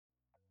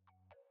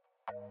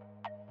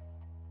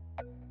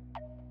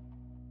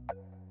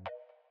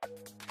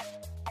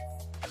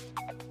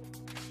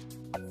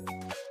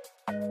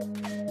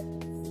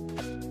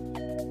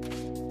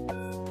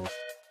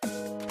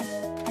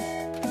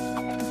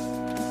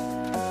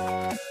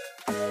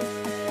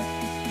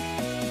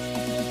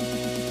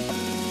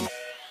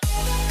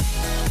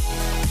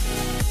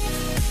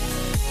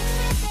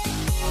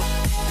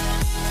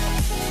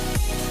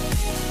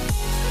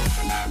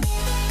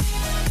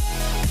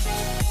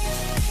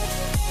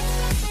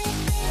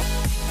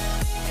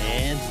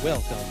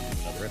Welcome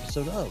to another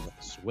episode of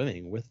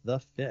Swimming with the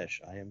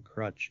Fish. I am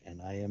Crutch, and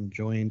I am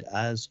joined,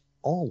 as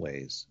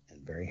always,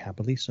 and very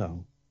happily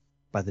so,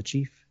 by the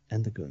Chief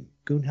and the Goon.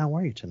 Goon, how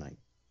are you tonight?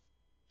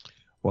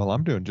 Well,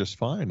 I'm doing just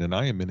fine, and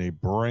I am in a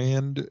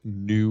brand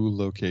new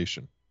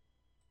location.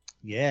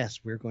 Yes,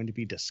 we're going to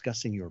be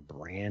discussing your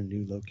brand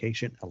new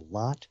location a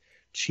lot.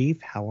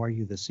 Chief, how are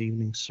you this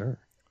evening, sir?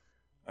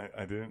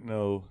 I didn't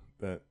know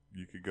that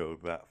you could go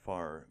that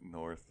far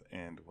north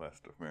and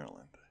west of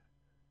Maryland.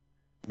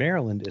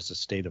 Maryland is a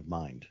state of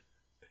mind,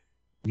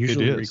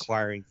 usually is.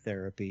 requiring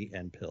therapy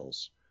and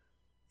pills.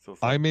 So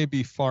it's I like, may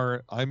be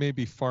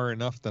far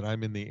enough that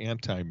I'm in the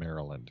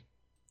anti-Maryland.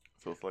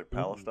 so it's like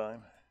Palestine.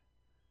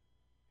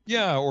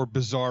 Yeah, or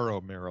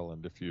Bizarro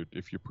Maryland if you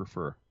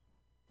prefer.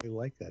 I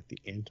like that, the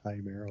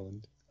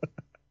anti-Maryland.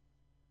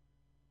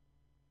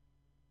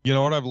 You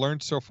know what I've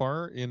learned so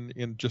far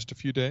in just a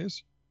few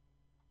days?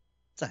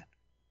 What's that?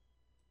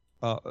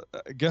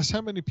 Guess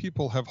how many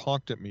people have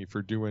honked at me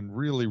for doing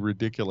really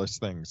ridiculous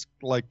things,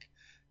 like,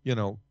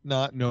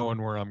 not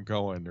knowing where I'm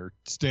going or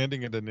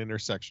standing at an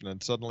intersection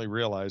and suddenly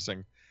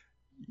realizing,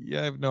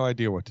 I have no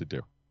idea what to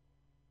do.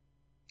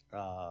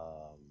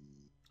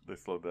 They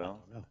slowed I down.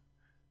 don't know.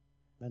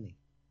 Many.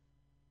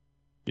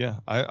 Yeah,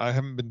 I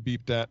haven't been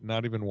beeped at,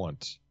 not even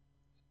once.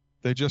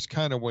 They just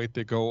kind of wait.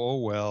 They go, oh,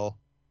 well,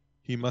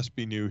 he must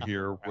be new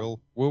here.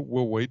 We'll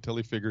wait till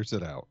he figures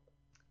it out.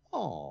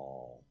 Oh.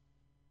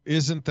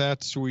 Isn't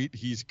that sweet?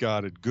 He's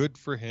got it. Good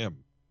for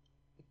him.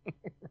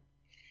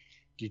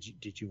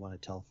 Did you want to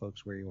tell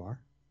folks where you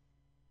are?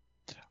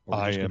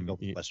 I Gonna am go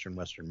Western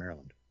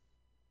Maryland.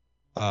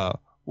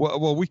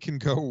 Well, we can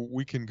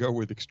go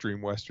with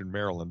extreme Western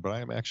Maryland, but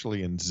I am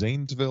actually in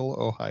Zanesville,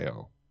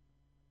 Ohio.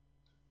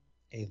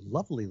 A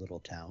lovely little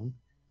town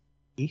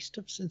east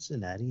of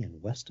Cincinnati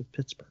and west of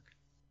Pittsburgh.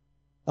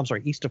 I'm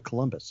sorry, east of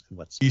Columbus and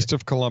west. East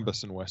of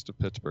Columbus and west of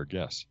Pittsburgh,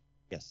 yes.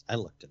 Yes, I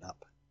looked it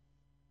up.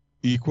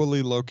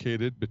 Equally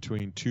located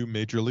between two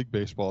Major League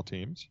Baseball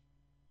teams,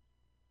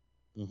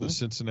 the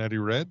Cincinnati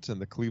Reds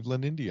and the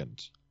Cleveland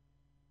Indians.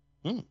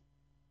 And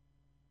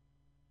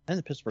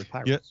the Pittsburgh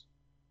Pirates. Yeah.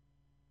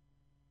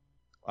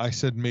 I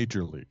said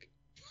Major League.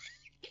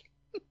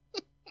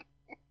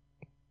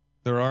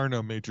 There are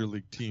no Major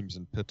League teams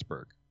in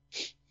Pittsburgh.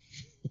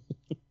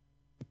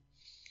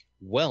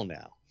 Well,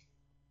 now.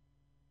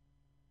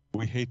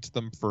 We hate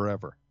them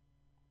forever.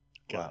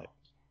 Got it.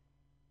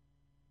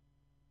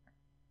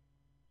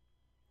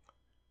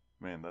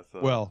 Man, that's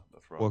That's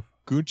rough. Well,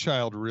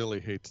 Goodchild really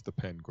hates the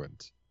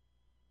Penguins.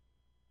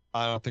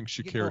 I don't think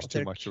she cares too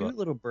they're much cute about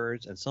little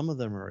birds, and some of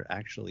them are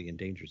actually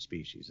endangered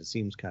species. It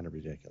seems kind of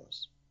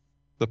ridiculous.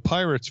 the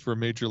Pirates for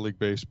Major League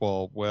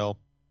Baseball. Well,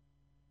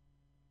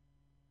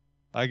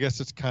 I guess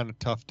it's kind of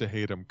tough to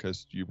hate them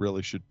because you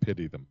really should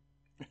pity them.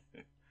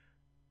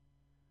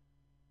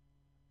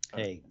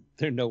 Hey,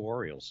 they're no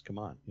Orioles. Come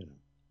on,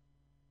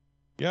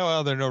 Yeah,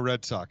 well, they're no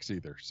Red Sox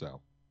either.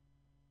 So,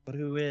 But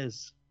who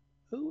is?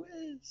 Who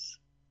is?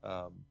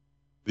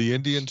 the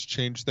Indians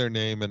changed their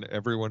name, and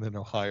everyone in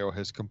Ohio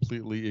has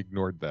completely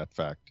ignored that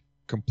fact.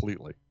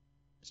 Completely.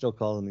 Still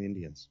call them the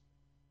Indians.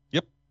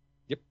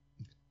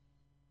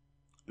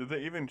 Did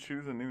they even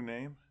choose a new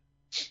name?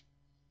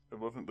 It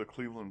wasn't the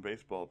Cleveland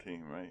baseball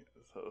team, right?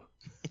 So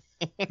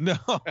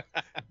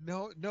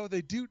No,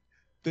 they do.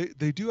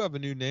 They do have a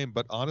new name,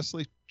 but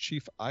honestly,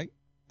 Chief, I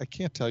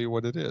can't tell you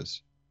what it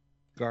is.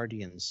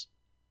 Guardians.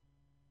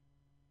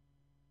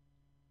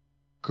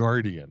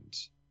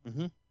 Guardians.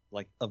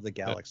 Like of the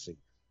galaxy.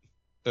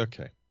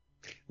 Okay.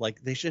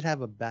 Like they should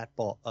have a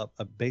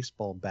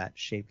baseball bat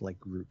shaped like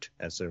Groot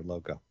as their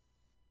logo.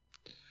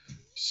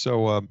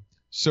 So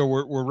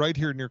we're right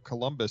here near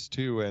Columbus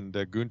too, and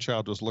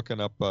Goonchild was looking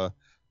up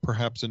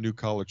perhaps a new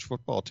college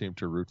football team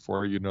to root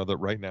for. You know that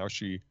right now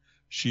she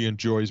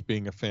enjoys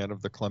being a fan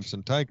of the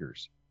Clemson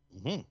Tigers.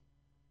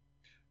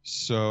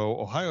 So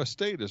Ohio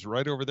State is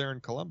right over there in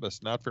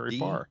Columbus, not very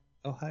far.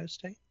 Ohio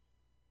State?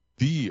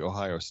 The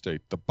Ohio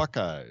State, the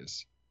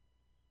Buckeyes.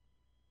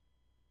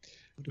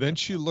 Then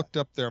she looked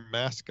up their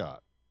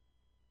mascot,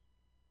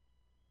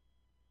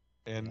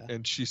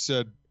 and she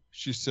said,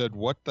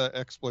 what the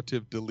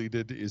expletive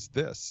deleted is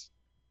this?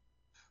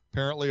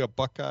 Apparently a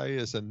Buckeye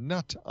is a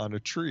nut on a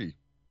tree.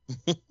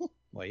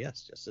 Well,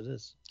 yes, it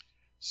is.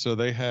 So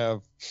they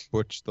have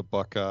Butch the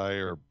Buckeye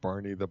or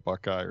Barney the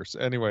Buckeye.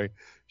 Anyway,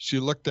 she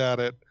looked at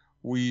it.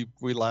 We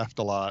laughed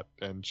a lot,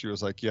 and she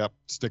was like, yep,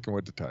 sticking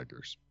with the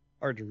Tigers.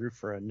 Hard to root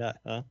for a nut,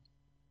 huh?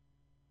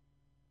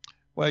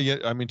 Well, yeah,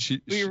 I mean,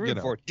 Who you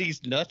rooting for?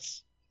 These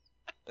nuts?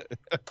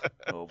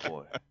 oh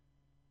boy.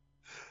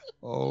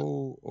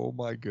 Oh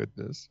my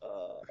goodness.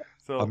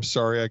 So I'm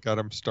sorry I got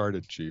him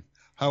started, Chief.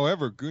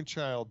 However,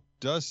 Goonchild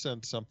does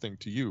send something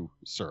to you,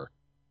 sir.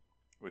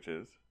 which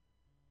is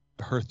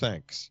Her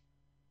thanks.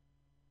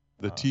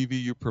 The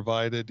TV you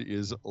provided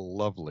is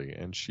lovely,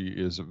 and she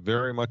is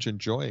very much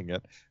enjoying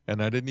it.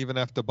 And I didn't even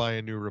have to buy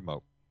a new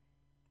remote.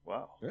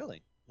 wow.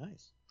 Really?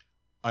 Nice.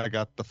 I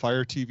got the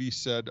Fire TV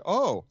said,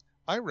 oh,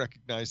 I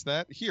recognize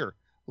that. Here,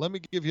 let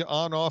me give you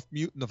on, off,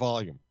 mute, and the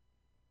volume.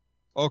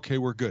 Okay,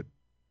 we're good.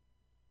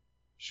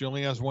 She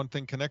only has one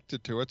thing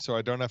connected to it, so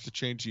I don't have to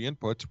change the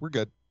inputs. We're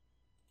good.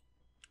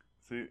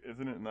 See,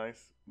 isn't it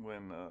nice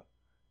when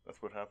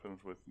that's what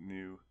happens with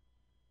newer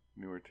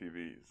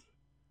TVs?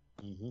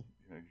 Mm-hmm. You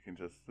know, you can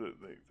just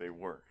they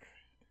work.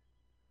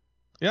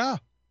 Yeah.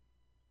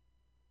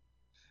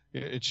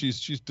 And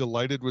she's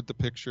delighted with the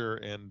picture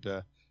and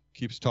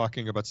keeps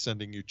talking about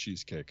sending you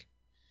cheesecake.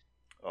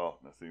 Oh,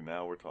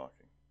 now we're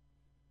talking.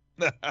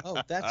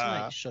 Oh, that's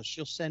nice. So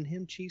she'll send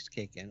him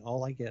cheesecake, and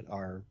all I get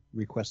are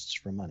requests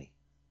for money.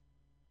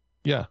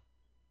 Yeah.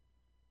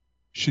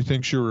 She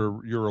thinks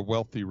you're a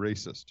wealthy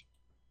racist.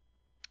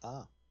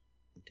 Ah.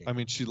 I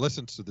mean, she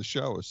listens to the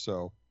show,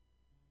 so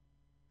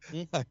I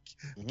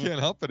Mm-hmm. can't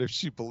help it if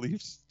she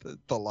believes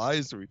the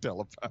lies we tell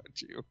about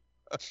you.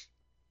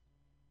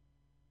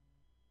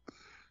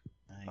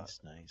 Nice.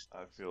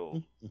 I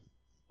feel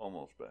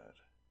almost bad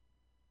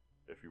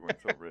if you weren't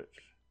so rich.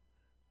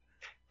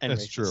 And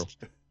That's racist. true.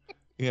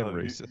 And Oh,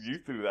 racist. You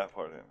threw that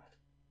part in.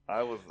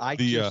 I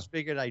just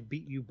figured I'd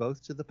beat you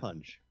both to the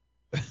punch.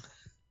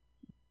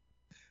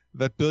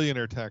 That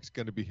billionaire tax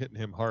going to be hitting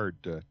him hard,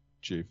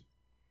 Chief.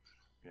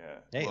 Yeah.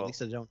 Hey, at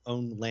least I don't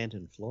own land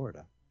in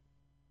Florida.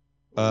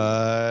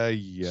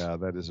 Yeah,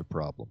 that is a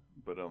problem.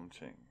 But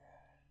ching.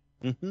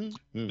 Mm-hmm.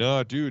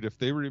 No, dude, if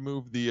they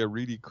remove the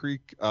Reedy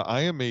Creek,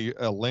 I am a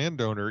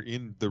landowner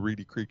in the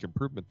Reedy Creek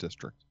Improvement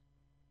District.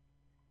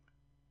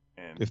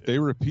 And if they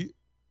repeat,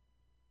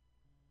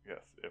 yes,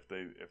 if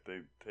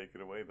they take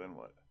it away, then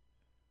what?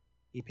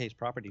 He pays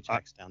property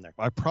tax down there.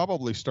 I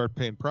probably start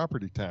paying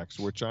property tax,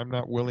 which I'm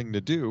not willing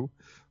to do,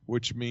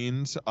 which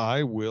means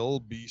I will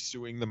be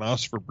suing the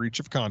mouse for breach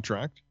of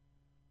contract.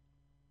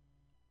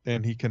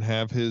 And he can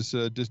have his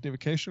Disney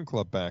Vacation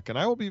Club back. And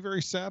I will be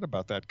very sad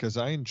about that because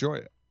I enjoy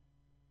it.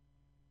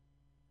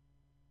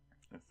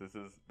 This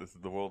is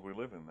the world we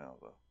live in now,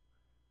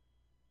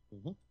 though.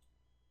 Mm-hmm.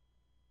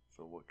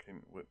 So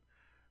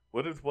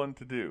what is one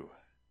to do?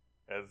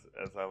 As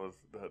I was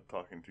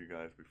talking to you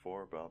guys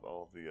before about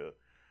all the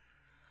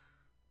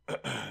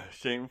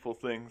shameful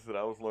things that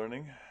I was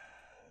learning,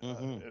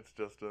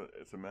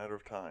 it's a matter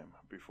of time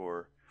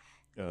before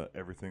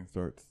everything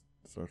starts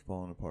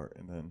falling apart,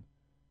 and then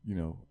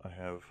I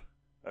have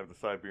the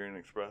Siberian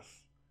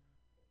Express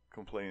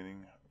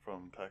complaining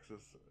from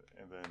Texas,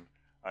 and then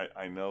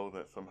I know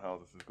that somehow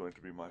this is going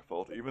to be my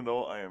fault, even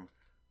though I am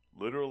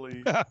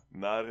literally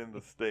not in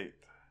the state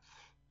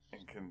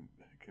and can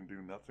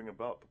do nothing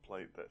about the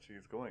plight that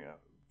she's going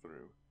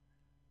through.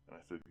 And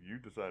I said, you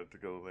decided to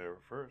go there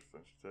first.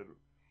 And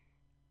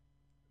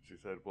she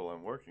said, well,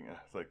 I'm working. I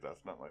was like,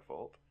 that's not my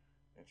fault.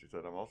 And she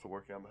said, I'm also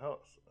working on the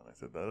house. And I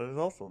said, that is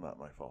also not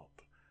my fault.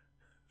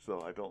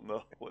 So I don't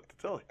know what to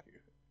tell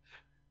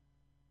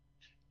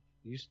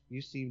you.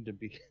 You seem to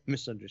be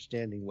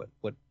misunderstanding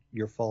what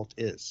your fault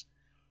is.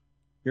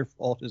 Your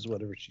fault is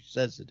whatever she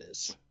says it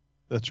is.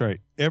 That's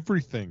right.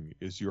 Everything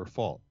is your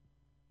fault.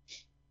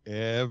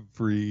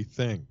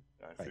 Everything.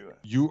 I see that.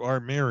 You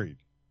are married.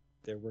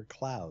 There were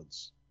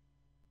clouds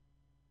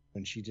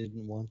when she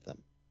didn't want them.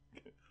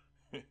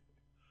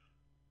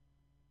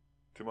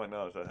 To my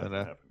knowledge, that hasn't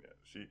happened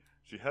yet.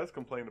 She has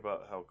complained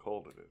about how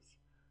cold it is,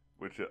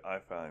 which I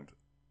find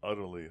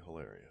utterly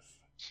hilarious.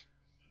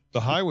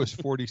 The high was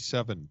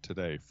 47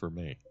 today for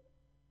me.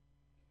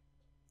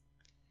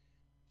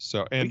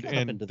 So and up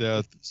into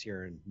the 50s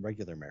here in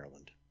regular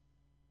Maryland.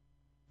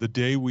 The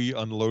day we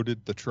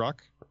unloaded the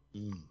truck,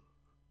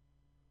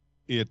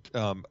 the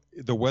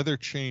weather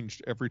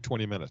changed every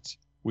 20 minutes.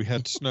 We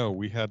had snow,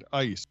 we had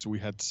ice, we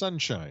had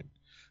sunshine,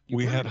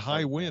 we had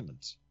high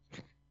winds.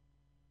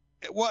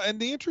 Well, and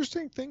the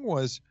interesting thing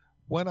was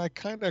when I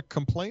kind of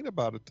complained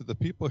about it to the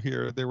people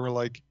here, they were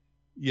like,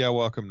 "Yeah,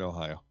 welcome to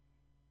Ohio."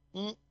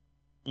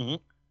 Mm-hmm.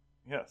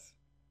 Yes.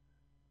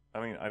 I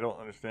mean, I don't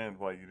understand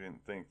why you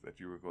didn't think that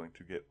you were going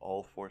to get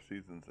all 4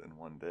 seasons in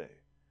one day.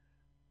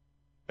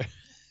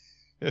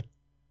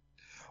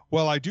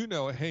 Well, I do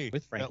know. Hey,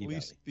 with Frankie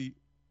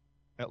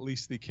at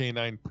least the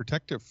Canine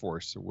Protective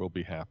Force will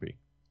be happy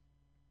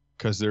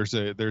because there's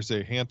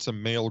a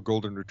handsome male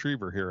golden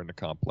retriever here in the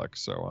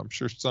complex. So I'm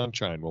sure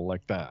Sunshine will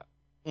like that.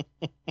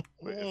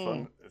 Wait,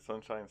 is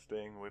Sunshine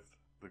staying with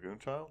the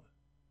Goonchild?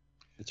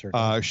 It's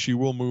her. She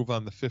will move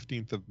on the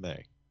 15th of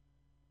May.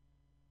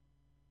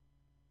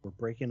 We're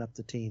breaking up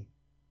the team.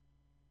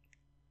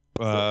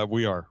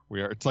 We are.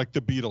 It's like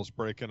the Beatles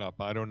breaking up.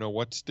 I don't know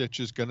what Stitch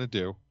is going to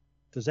do.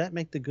 Does that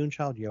make the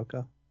Goonchild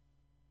Yoko?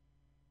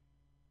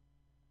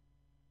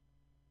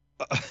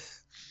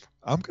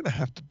 I'm going to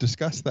have to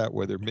discuss that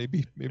with her.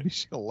 Maybe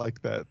she'll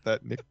like that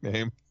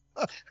nickname.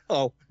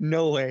 Oh,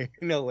 no way.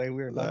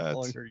 We're not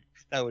calling her.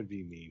 That would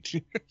be mean.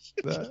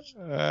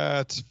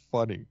 That's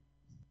funny.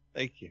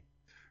 Thank you.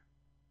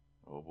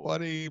 Oh, boy.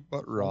 Funny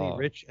but wrong. Funny,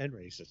 rich, and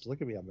racist.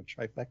 Look at me. I'm a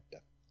trifecta.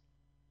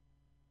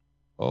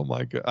 Oh,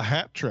 my God. A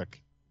hat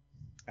trick.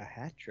 A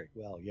hat trick.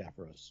 Well, yeah,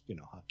 for us,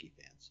 hockey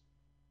fans.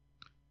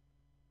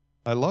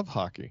 I love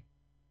hockey.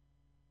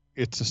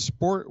 It's a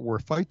sport where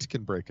fights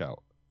can break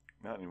out.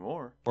 Not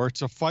anymore. Or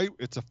it's a fight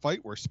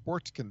where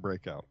sports can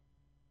break out.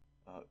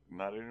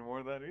 Not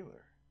anymore that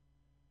either.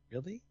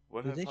 Really?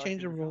 What Did they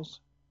change the rules?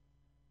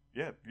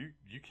 Yeah,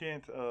 you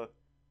can't.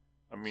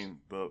 I mean,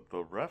 the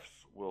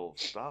refs will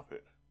stop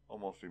it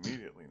almost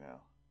immediately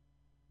now.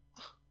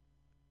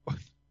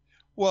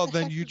 Well, What the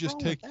then heck you is just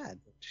wrong with take that?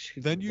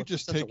 then you What's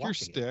just such a take your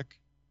watching it? stick.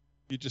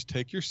 You just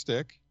take your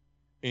stick,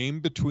 aim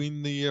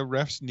between the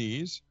ref's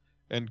knees,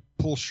 and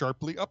pull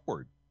sharply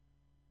upward.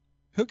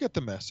 He'll get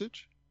the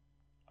message.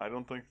 I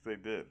don't think they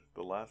did.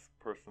 The last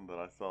person that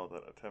I saw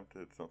that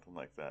attempted something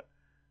like that,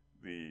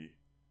 the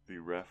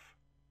ref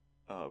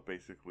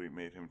basically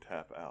made him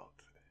tap out.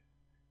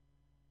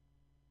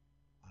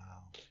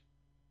 Wow.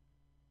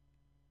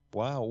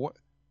 Wow, what?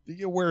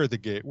 Where are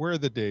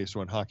the days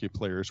when hockey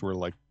players were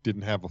like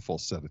didn't have a full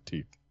set of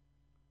teeth?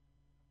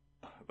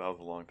 That was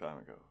a long time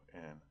ago,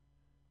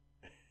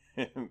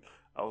 and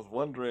I was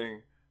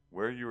wondering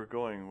where you were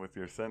going with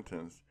your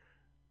sentence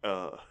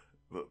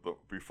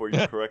before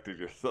you corrected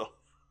yourself.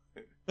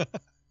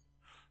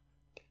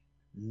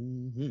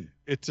 Hmm.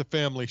 It's a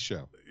family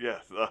show,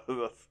 Yes,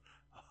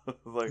 that's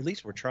like At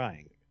least we're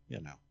trying, you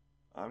know.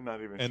 I'm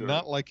not even and sure.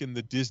 not like in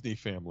the Disney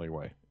family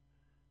way.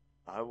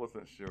 I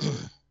wasn't sure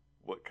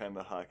what kind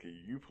of hockey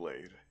you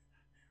played.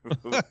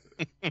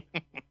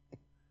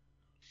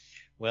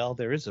 Well,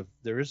 there is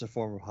a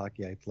form of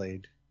hockey I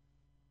played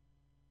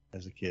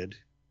as a kid.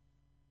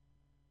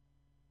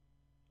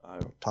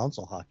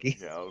 Tonsil hockey.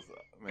 Yeah,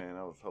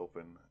 I was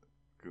hoping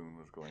Goon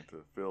was going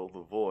to fill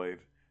the void,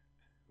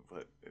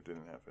 but it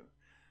didn't happen.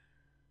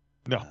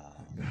 No.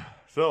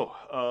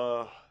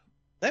 So,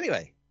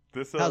 Anyway,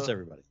 this how's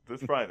everybody?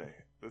 this Friday,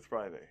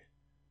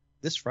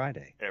 This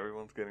Friday,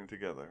 everyone's getting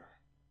together.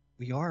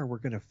 we're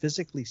going to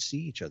physically see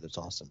each other. It's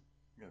awesome.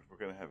 Yes, we're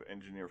gonna have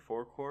Engineer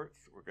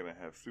Forecourts. We're gonna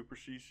have Super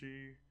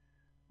Shishi.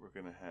 We're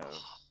gonna have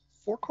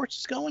Four courts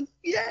is going.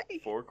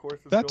 Yay!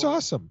 Forecourts. That's going.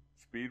 awesome.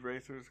 Speed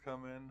Racers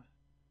come in.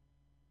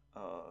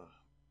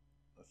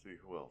 Let's see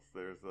who else.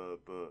 There's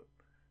the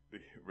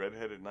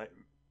redheaded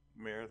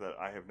nightmare that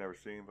I have never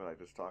seen, but I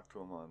just talked to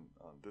him on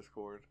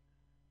Discord.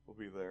 Will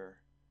be there.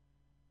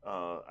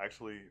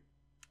 Actually,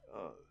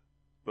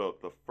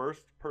 the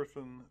first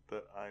person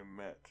that I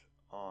met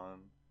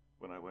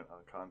when I went on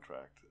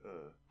contract,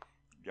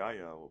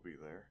 Yaya will be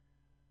there.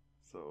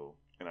 So,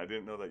 and I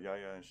didn't know that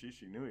Yaya and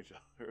Shishi knew each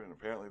other, and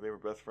apparently they were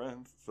best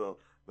friends. So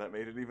that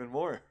made it even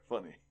more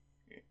funny.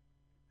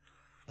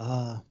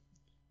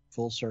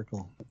 Full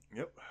circle.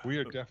 Yep. We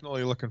are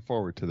definitely looking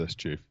forward to this,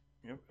 Chief.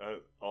 Yep.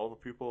 All the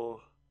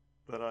people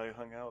that I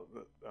hung out,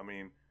 I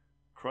mean,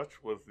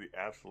 Crutch was the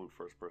absolute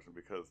first person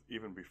because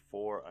even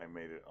before I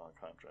made it on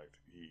contract,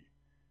 he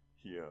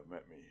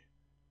met me.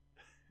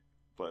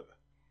 But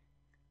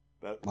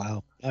that.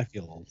 Wow, I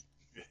feel old.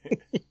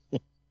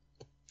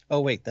 Oh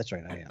wait, that's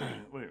right, I am.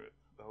 Wait a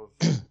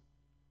minute.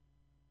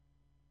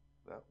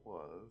 That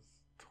was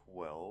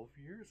 12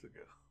 years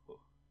ago. Wow.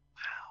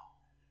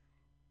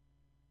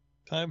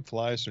 Time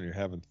flies when you're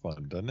having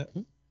fun, doesn't it?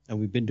 And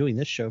we've been doing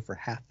this show for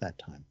half that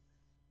time.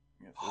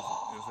 Yes,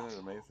 isn't it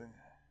amazing?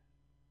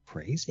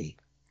 Crazy.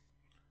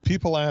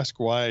 People ask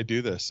why I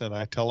do this, and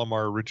I tell them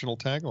our original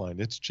tagline: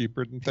 "It's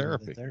cheaper than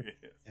therapy." Yes.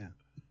 Yeah.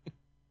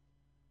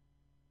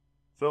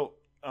 So,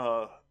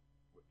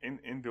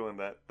 in doing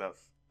that,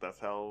 that's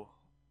how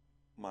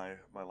my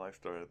life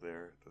started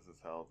there. This is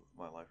how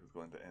my life is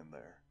going to end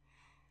there.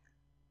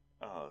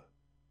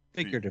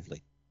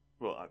 Figuratively.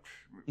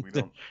 We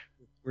don't.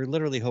 We're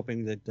literally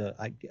hoping that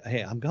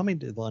I'm coming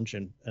to lunch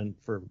and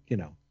for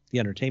the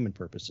entertainment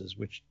purposes,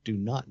 which do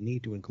not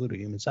need to include a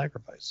human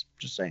sacrifice.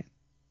 Just saying.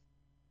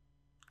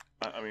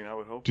 I mean, I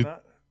would hope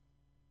not.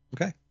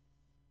 Okay.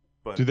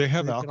 But Do they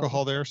have Leave it alcohol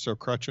on. there so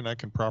Crutch and I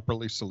can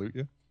properly salute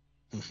you?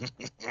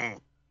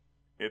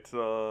 it's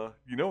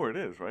you know where it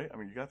is, right? I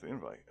mean, you got the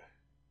invite,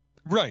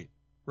 Right.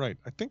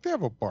 I think they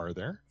have a bar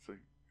there. so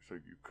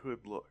you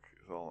could look.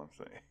 Is all I'm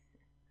saying.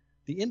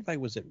 The invite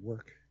was at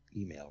work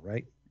email,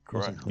 right?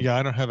 Correct. Wasn't Yeah,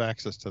 I don't have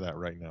access to that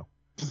right now.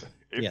 If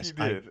Yes, you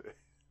did.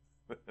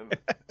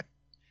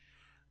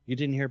 You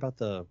didn't hear about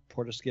the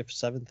Portaskiff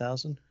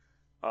 7000?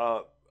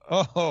 Oh,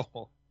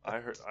 I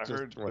heard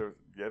Just what? there's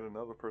yet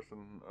another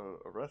person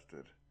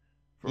arrested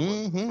for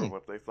Mhm.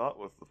 what they thought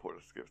was the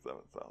Portaskip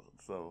 7000.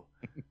 So,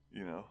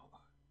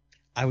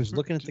 I was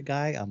looking at the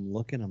guy. I'm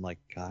like,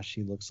 gosh,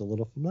 he looks a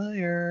little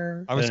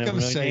familiar. I was Don't going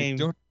to know say,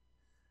 name.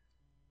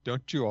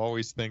 don't you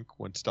always think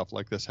when stuff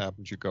like this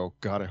happens, you go,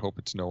 God, I hope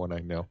it's no one I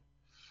know.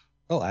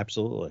 Oh,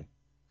 absolutely.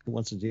 Who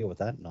wants to deal with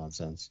that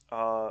nonsense?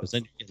 Because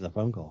then you get the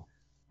phone call.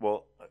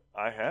 well,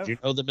 I have. Did you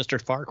know that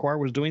Mr. Farquhar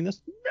was doing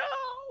this?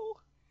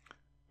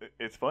 No.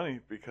 It's funny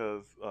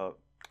because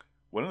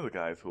one of the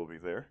guys who will be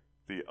there,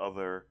 the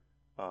other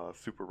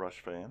Super Rush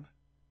fan,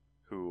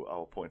 who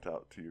I'll point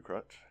out to you,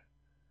 Crutch.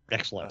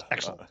 Excellent.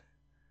 Excellent.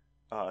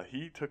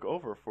 He took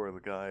over for the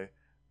guy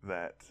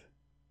that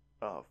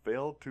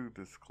failed to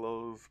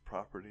disclose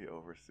property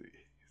overseas,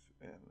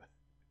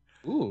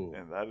 Ooh.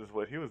 and that is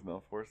what he was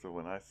known for. So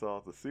when I saw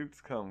the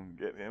suits come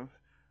get him,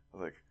 I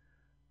was like,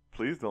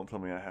 "Please don't tell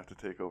me I have to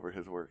take over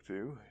his work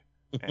too."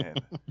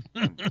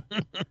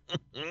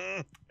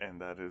 And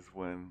that is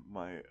when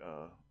my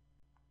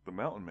the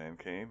mountain man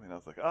came, and I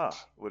was like, ah,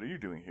 what are you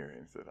doing here?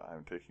 And he said,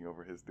 I'm taking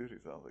over his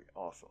duties. I was like,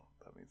 awesome.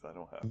 That means I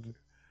don't have Mhm. to.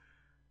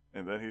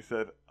 And then he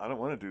said, I don't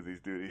want to do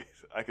these duties.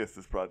 I guess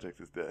this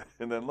project is dead.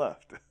 And then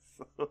left.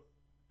 So I was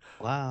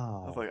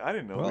Wow. like, I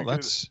didn't know Well,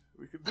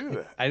 we could do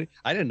that.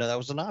 I didn't know that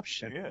was an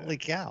option. Yeah. Holy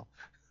cow.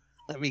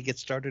 Let me get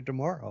started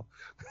tomorrow.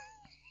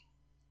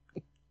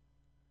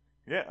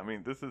 Yeah, I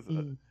mean, this is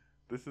Mm.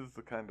 this is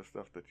the kind of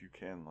stuff that you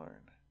can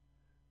learn.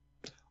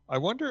 I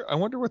wonder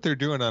what they're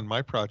doing on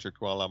my project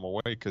while I'm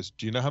away. Because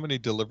do you know how many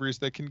deliveries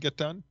they can get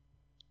done?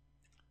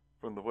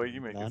 From the way you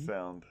make it None?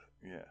 sound,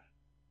 yeah.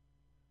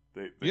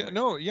 They Yeah, make-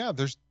 no, yeah.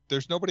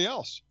 There's nobody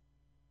else.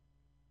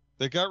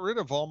 They got rid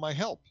of all my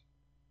help.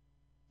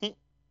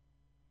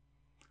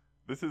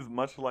 This is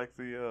much like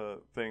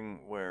the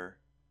thing where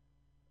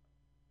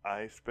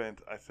I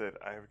said,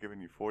 I have given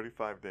you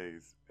 45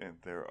 days, and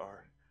there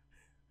are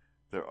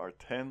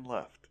 10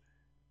 left,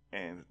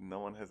 and no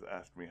one has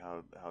asked me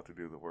how to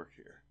do the work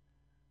here.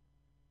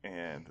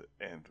 And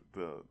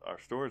our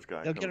storage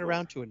guy They'll comes get over.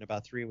 around to it in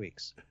about 3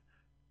 weeks.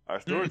 Our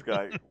storage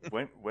guy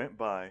went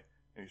by,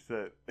 and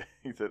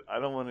he said I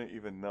don't want to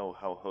even know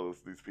how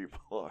hosed these people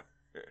are,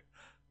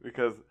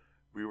 because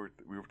we were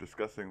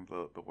discussing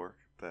the work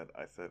that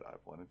I said I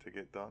wanted to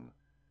get done,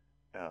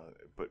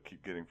 but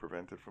keep getting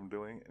prevented from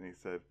doing. And he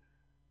said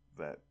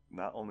that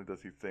not only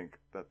does he think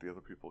that the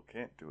other people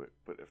can't do it,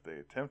 but if they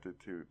attempted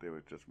to, they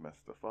would just mess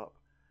stuff up.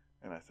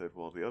 And I said,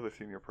 well, the other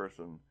senior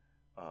person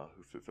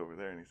who sits over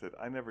there, and he said,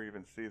 I never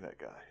even see that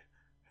guy.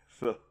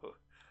 So,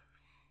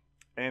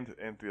 and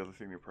the other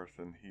senior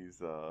person,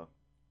 he's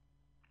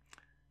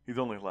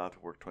only allowed to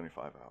work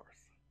 25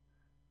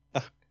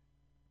 hours.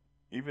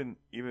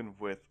 even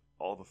with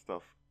all the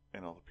stuff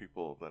and all the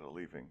people that are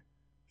leaving,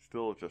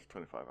 still just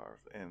 25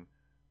 hours. And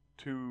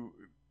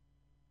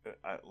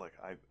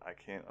I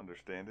can't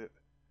understand it,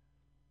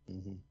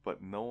 Hmm.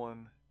 but no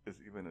one is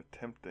even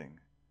attempting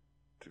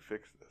to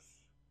fix this.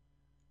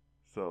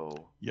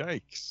 So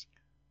Yikes!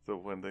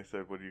 when they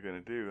said, what are you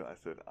going to do? I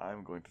said,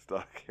 I'm going to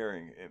stop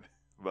caring in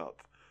about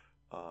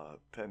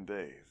 10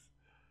 days.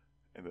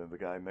 And then the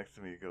guy next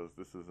to me goes,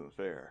 this isn't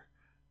fair.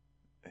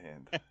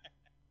 And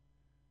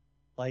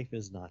Life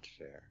is not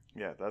fair.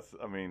 yeah,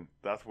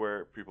 that's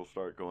where people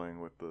start going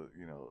with the,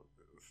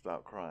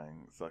 stop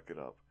crying, suck it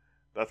up.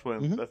 That's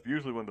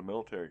usually when the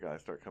military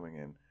guys start coming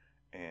in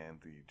and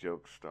the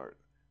jokes start.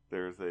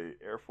 There's a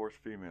Air Force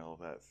female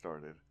that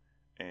started,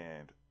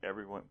 and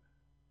everyone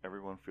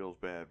feels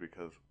bad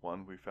because,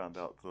 one, we found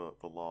out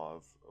the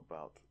laws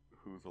about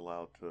who's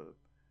allowed to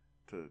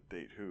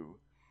date who.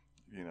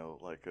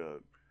 Like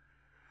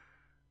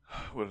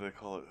what do they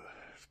call it?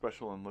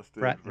 Special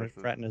enlisted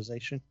versus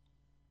Fraternization.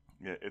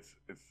 Yeah,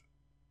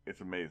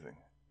 it's amazing.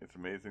 It's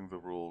amazing the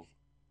rules,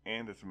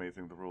 and it's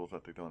amazing the rules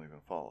that they don't even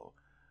follow.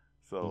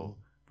 So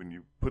when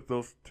you put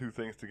those two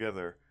things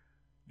together,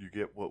 you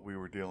get what we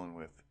were dealing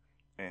with,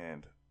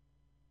 and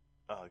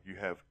you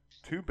have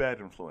two bad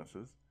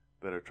influences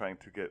that are trying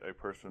to get a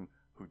person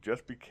who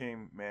just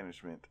became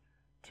management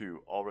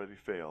to already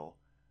fail.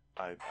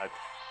 I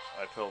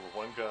tell the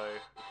one guy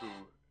who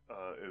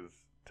is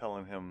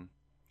telling him,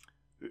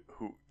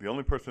 who the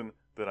only person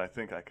that I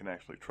think I can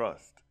actually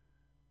trust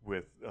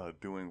with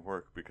doing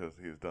work, because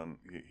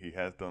he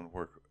has done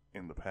work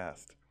in the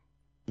past.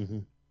 Mm-hmm.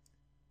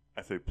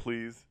 I say,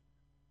 please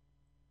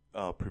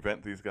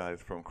prevent these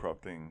guys from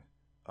corrupting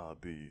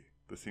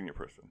the senior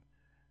person.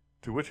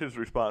 To which his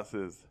response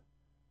is,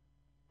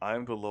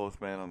 I'm the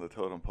lowest man on the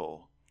totem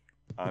pole.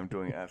 I'm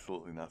doing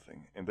absolutely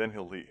nothing. And then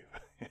he'll leave.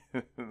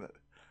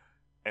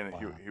 And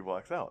Wow. he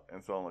walks out.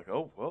 And so I'm like,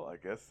 oh, well, I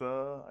guess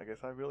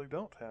I really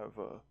don't have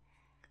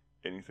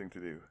anything to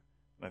do.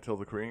 And I tell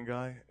the Korean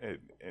guy,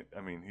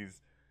 I mean,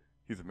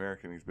 he's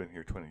American. He's been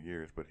here 20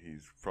 years, but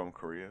he's from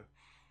Korea.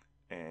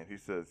 And he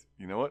says,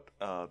 you know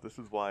what? This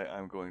is why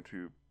I'm going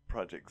to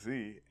Project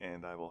Z,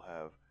 and I will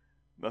have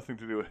nothing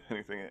to do with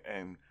anything.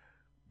 And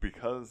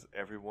because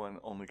everyone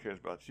only cares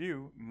about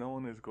you, no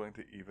one is going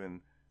to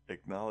even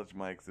acknowledge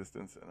my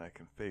existence, and I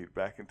can fade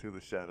back into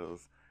the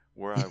shadows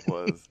where I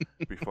was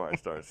before I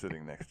started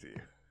sitting next to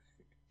you.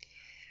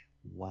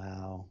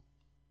 Wow.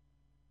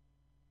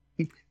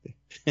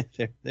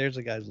 There's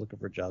a guy's looking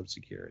for job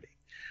security.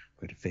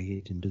 Going to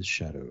fade into the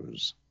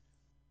shadows.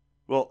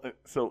 Well,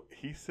 so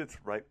he sits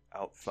right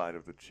outside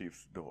of the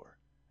chief's door,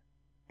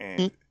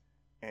 and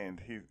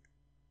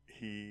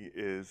he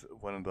is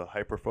one of the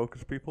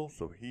hyper-focused people,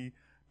 so he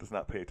does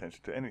not pay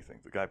attention to anything.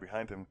 The guy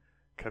behind him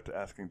kept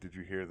asking, did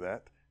you hear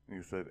that? And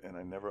he said, and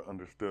I never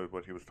understood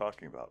what he was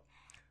talking about.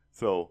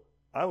 So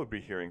I would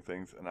be hearing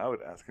things, and I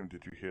would ask him,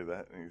 did you hear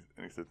that? And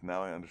he said,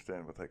 now I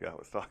understand what that guy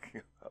was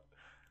talking about.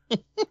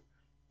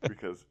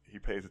 Because he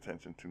pays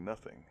attention to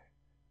nothing.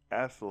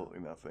 Absolutely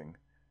nothing.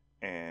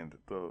 And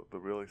the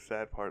really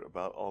sad part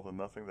about all the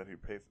nothing that he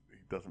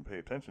doesn't pay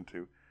attention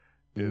to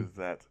is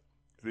that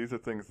these are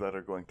things that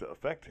are going to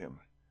affect him,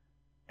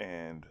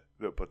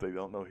 but they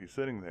don't know he's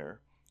sitting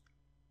there.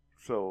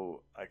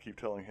 So I keep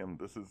telling him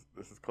this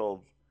is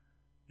called,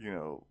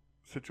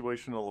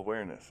 situational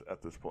awareness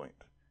at this point.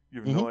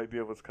 You have no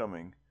idea what's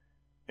coming,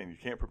 and you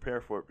can't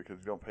prepare for it because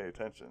you don't pay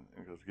attention.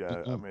 And he goes,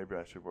 yeah, maybe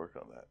I should work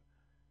on that.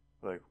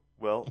 Like,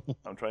 well,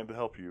 I'm trying to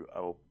help you.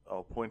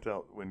 I'll point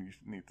out when you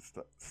need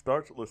to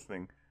start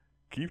listening.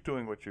 Keep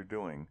doing what you're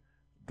doing.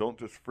 Don't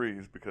just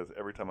freeze, because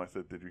every time I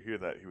said, "Did you hear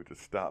that?" he would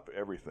just stop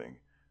everything,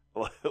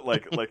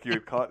 like you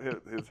had caught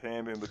his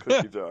hand in the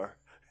cookie jar,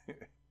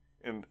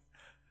 and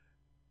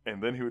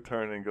then he would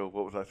turn and go,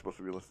 "What was I supposed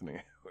to be listening?"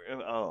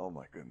 And oh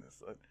my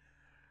goodness.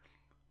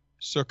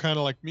 So kind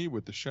of like me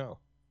with the show.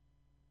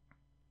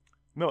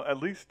 No, at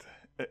least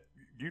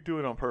you do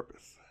it on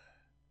purpose.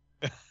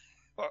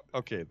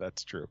 Okay,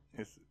 that's true.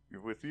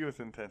 With you,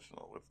 it's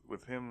intentional.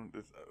 With him,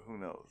 who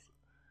knows?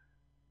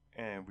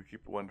 And we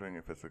keep wondering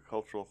if it's a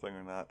cultural thing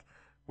or not.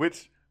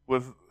 Which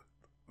was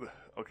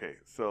okay.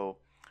 So,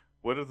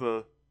 what are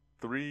the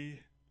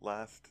 3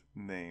 last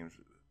names?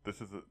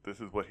 This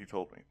is what he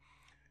told me.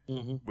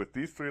 Mm-hmm. With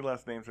these 3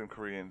 last names in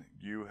Korean,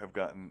 you have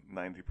gotten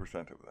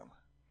 90% of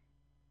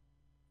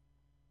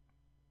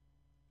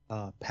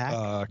them.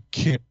 Pak.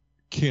 Kim.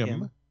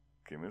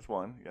 Kim is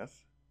one.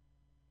 Yes.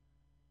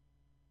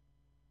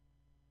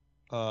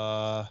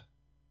 I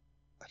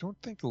don't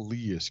think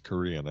Lee is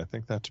Korean. I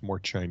think that's more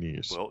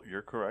Chinese. Well,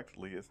 you're correct.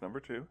 Lee is number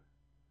 2.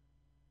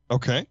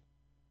 Okay.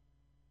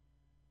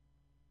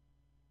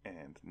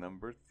 And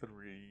number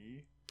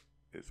 3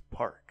 is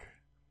Park.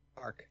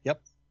 Park.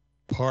 Yep.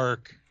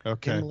 Park.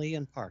 Okay. Kim, Lee,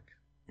 and Park.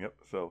 Yep.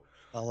 So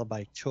Followed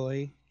by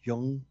Choi,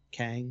 Young,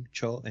 Kang,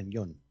 Cho, and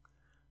Yun.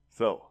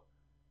 So,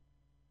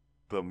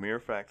 the mere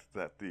fact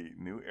that the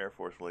new Air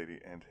Force lady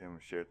and him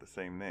shared the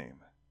same name,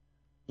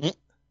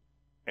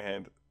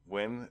 and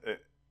when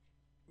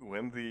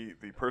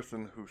the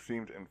person who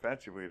seemed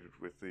infatuated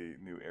with the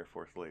new Air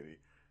Force lady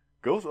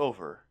goes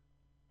over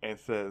and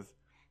says,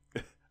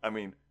 I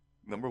mean,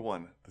 number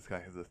 1, this guy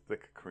has a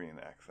thick Korean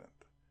accent.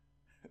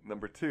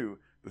 Number 2,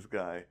 this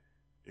guy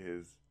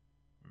is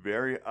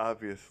very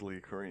obviously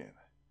Korean.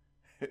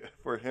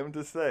 For him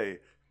to say,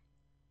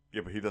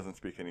 yeah, but he doesn't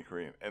speak any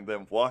Korean, and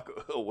then walk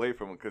away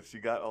from him because she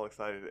got all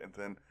excited and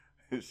then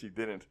she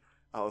didn't.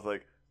 I was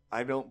like,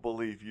 I don't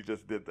believe you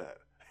just did that.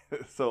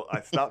 So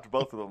I stopped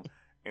both of them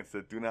and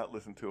said, do not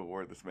listen to a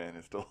word this man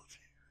has told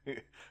you,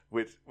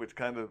 which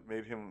kind of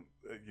made him,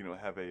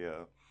 have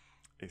a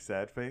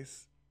sad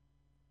face.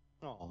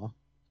 Aw.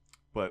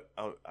 But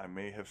I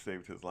may have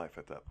saved his life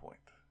at that point,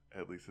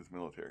 at least his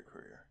military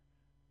career.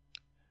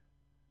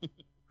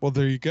 Well,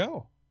 there you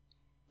go.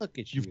 Look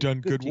at you. You've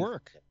done good team.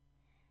 work.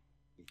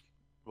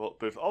 Well,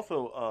 there's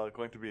also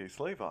going to be a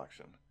slave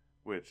auction,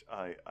 which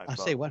I thought,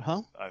 say what,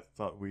 huh? I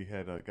thought we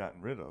had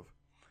gotten rid of.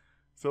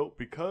 So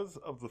because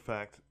of the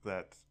fact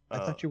that I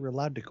thought you were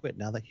allowed to quit.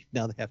 Now they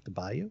have to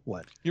buy you.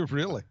 What? You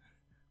really?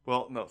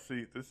 Well, no.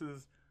 See, this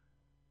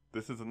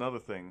is another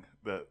thing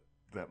that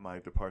my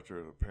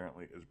departure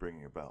apparently is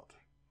bringing about.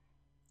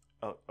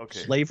 Okay.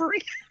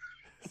 Slavery?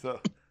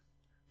 So,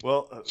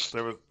 well,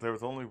 there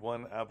was only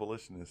one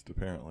abolitionist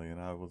apparently,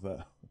 and I was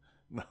that.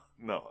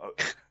 No.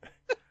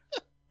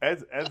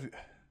 As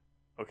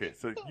okay,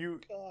 so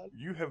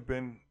you have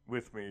been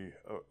with me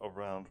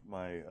around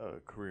my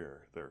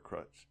career there,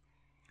 Crutch.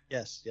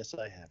 Yes,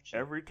 I have. Chief.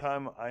 Every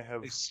time I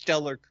have a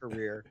stellar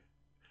career,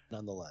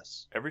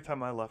 nonetheless. Every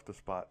time I left a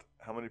spot,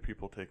 how many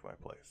people take my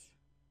place?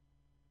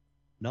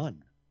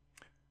 None.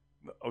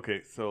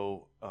 Okay,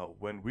 so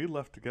when we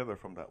left together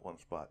from that one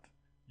spot,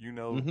 you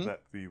know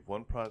that the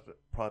one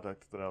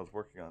product that I was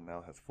working on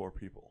now has 4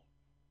 people.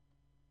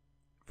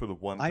 For the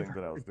one thing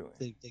that I was doing.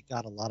 They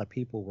got a lot of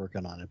people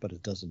working on it, but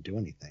it doesn't do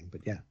anything.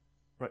 But yeah.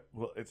 Right.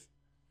 Well,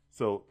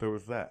 so there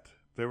was that.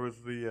 There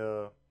was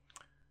the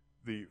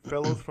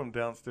fellows from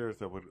downstairs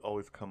that would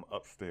always come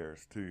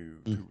upstairs to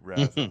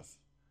razz us.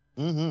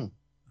 Mm-hmm.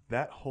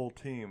 That whole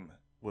team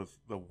was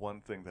the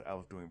one thing that I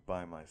was doing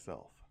by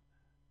myself.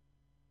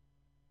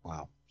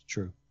 Wow, it's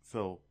true.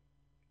 So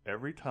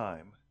every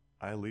time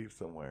I leave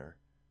somewhere,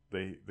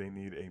 they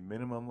need a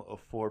minimum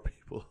of 4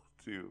 people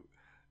to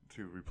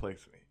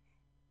replace me.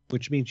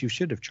 Which means you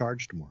should have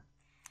charged more.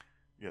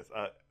 Yes.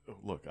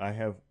 Look, I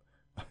have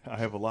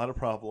a lot of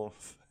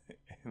problems,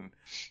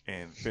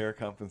 and fair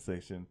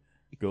compensation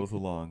goes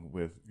along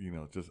with,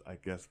 just, I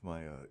guess,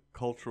 my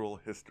cultural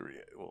history,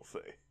 we'll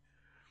say.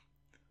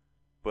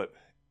 But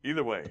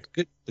either way.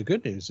 The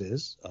good news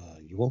is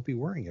you won't be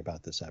worrying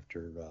about this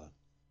after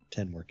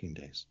 10 working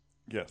days.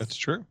 Yes. That's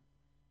true.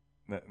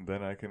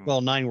 Then I can...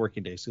 Well, 9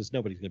 working days, because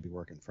nobody's going to be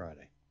working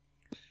Friday.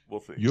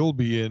 We'll see. You'll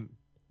be in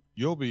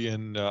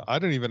I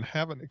don't even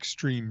have an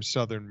extreme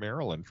southern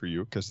Maryland for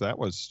you, because that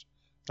was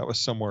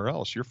somewhere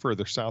else. You're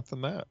further south than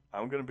that.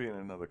 I'm going to be in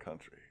another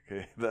country.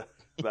 Okay,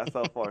 that's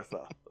how far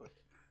south.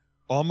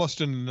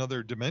 Almost in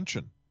another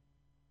dimension.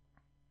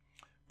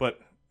 But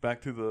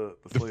back to the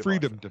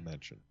freedom auction.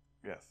 dimension.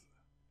 Yes,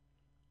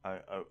 I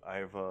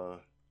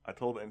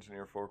told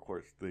Engineer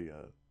Forecourts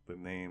the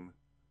name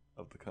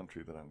of the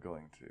country that I'm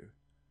going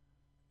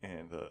to,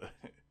 and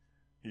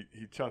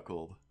he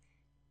chuckled,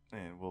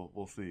 and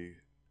we'll see.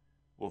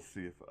 We'll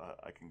see if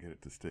I can get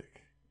it to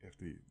stick, if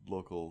the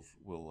locals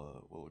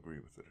will agree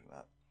with it or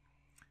not.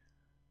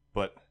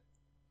 But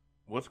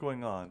what's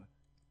going on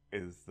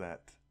is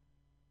that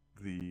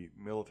the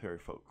military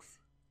folks,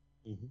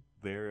 Mm-hmm.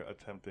 they're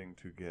attempting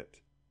to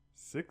get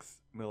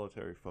 6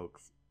 military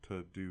folks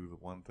to do the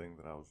one thing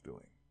that I was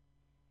doing.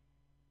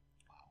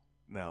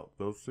 Now,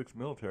 those 6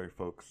 military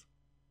folks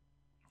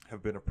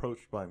have been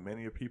approached by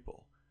many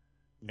people,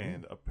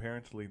 and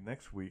apparently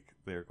next week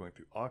they're going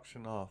to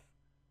auction off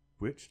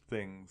which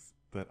things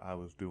that I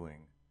was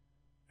doing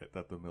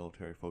that the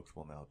military folks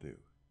will now do.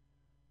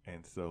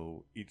 And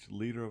so each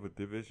leader of a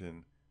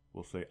division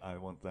will say, I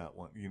want that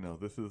one. You know,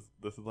 this is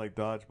like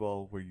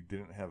dodgeball where you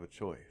didn't have a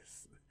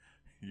choice.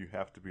 You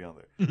have to be on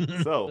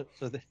there. So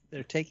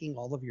they're taking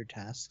all of your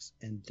tasks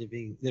and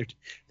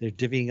they're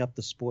divvying up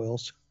the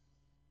spoils,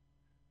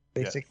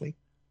 basically.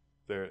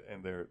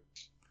 Yes.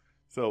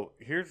 So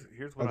here's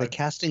what Are they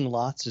casting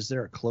lots? Is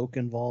there a cloak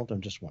involved? I'm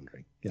just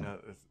wondering. You know.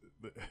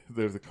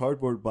 There's a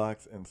cardboard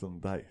box and some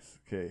dice.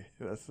 Okay,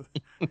 that's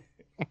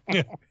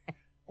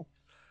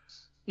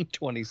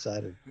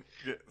 20-sided.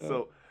 Yeah,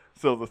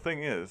 so the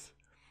thing is,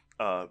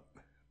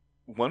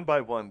 one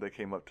by one they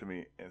came up to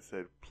me and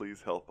said,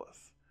 "Please help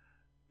us,"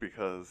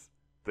 because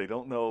they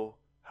don't know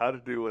how to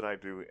do what I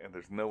do, and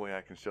there's no way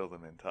I can show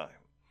them in time.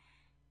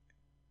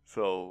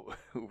 So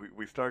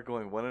we start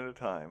going one at a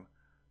time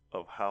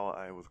of how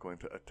I was going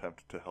to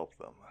attempt to help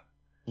them.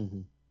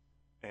 Mm-hmm.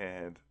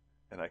 And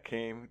I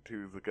came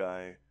to the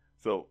guy.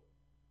 So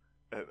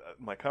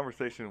my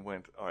conversation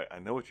went, all right, I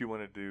know what you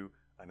want to do.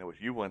 I know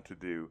what you want to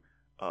do.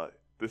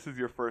 This is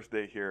your first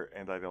day here,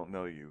 and I don't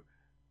know you.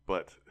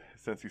 But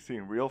since you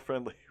seem real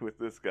friendly with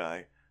this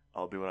guy,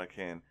 I'll do what I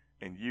can.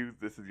 And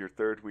this is your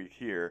 3rd week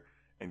here,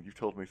 and you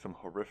told me some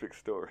horrific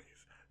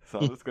stories. So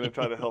I'm just going to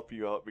try to help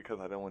you out because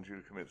I don't want you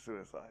to commit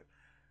suicide.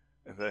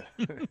 And then,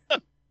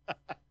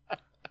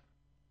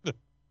 and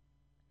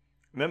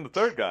then the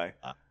third guy,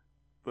 I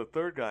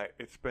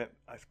spent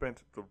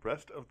the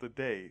rest of the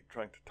day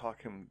trying to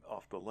talk him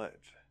off the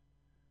ledge.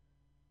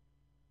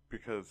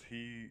 Because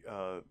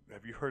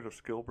have you heard of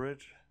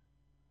SkillBridge?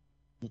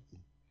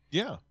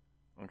 Yeah.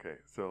 Okay,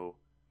 so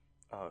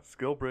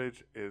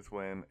SkillBridge is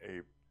when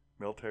a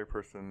military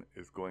person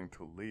is going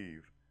to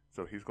leave.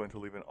 So he's going to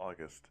leave in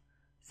August.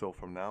 So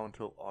from now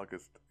until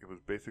August, it was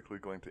basically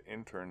going to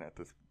intern at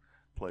this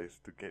place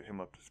to get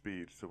him up to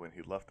speed. So when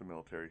he left the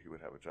military, he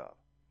would have a job.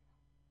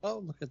 Oh,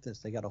 look at this.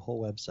 They got a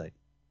whole website.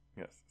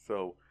 Yes.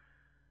 So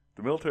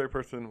the military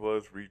person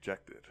was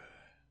rejected.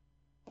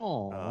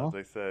 Oh.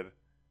 They said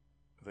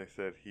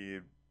he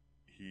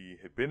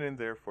had been in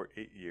there for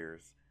 8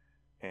 years,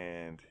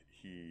 and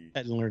he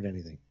hadn't learned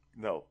anything.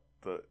 No,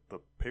 the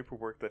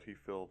paperwork that he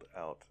filled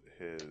out,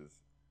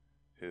 his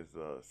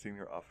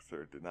senior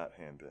officer did not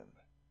hand in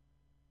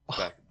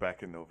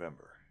back in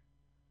November.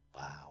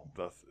 Wow.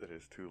 Thus, it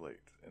is too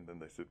late. And then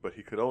they said, but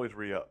he could always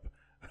re-up,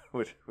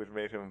 which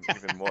made him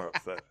even more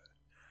upset.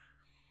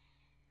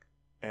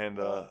 And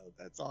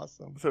that's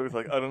awesome. So he's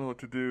like, I don't know what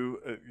to do.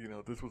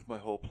 This was my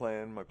whole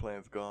plan. My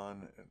plan's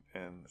gone.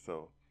 And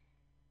so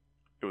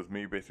it was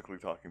me basically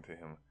talking to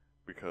him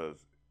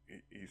because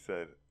he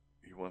said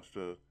he wants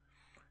to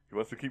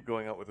keep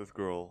going out with this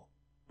girl,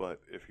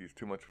 but if he's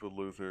too much of a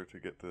loser to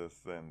get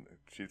this, then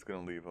she's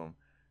going to leave him,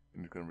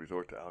 and he's going to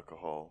resort to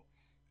alcohol.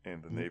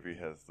 And the Navy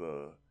has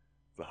the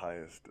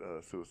highest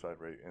suicide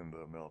rate in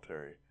the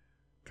military.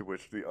 To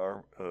which the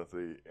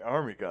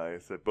Army guy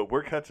said, "But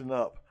we're catching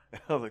up."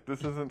 And I was like, "This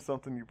isn't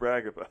something you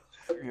brag about."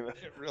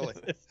 Really,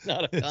 it's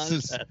not a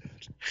contest.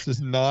 This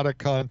is not a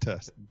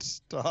contest.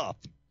 Stop.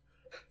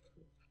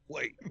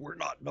 Wait, we're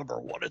not number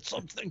one at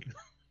something.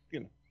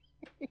 Yeah,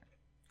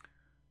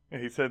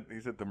 he said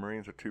the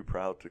Marines are too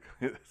proud to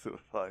commit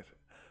suicide.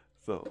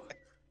 So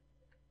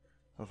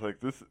I was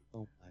like, this.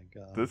 Oh my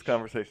god. This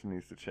conversation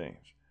needs to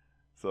change.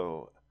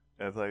 So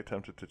as I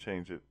attempted to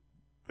change it,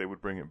 they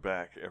would bring it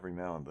back every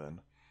now and then.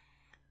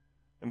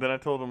 And then I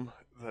told them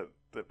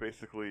that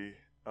basically,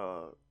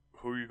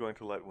 who are you going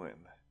to let win?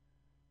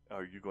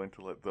 Are you going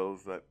to let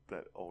those that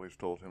always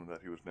told him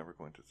that he was never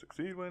going to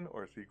succeed win?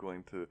 Or is he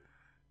going to,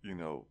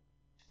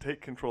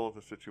 take control of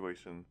the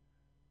situation,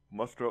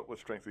 muster up what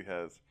strength he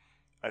has?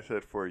 I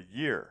said, for a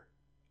year,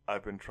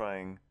 I've been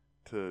trying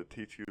to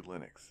teach you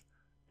Linux.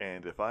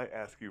 And if I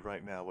ask you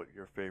right now what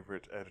your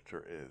favorite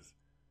editor is,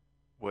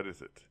 what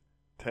is it?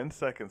 10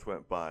 seconds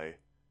went by,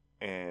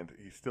 and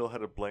he still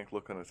had a blank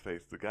look on his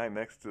face. The guy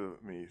next to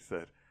me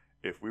said,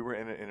 if we were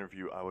in an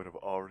interview, I would have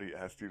already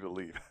asked you to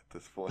leave at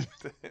this point.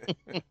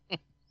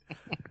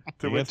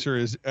 The answer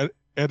is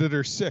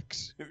editor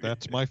 6.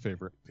 That's my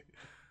favorite.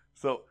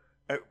 So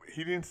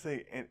he didn't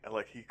say,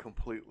 he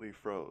completely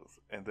froze.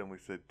 And then we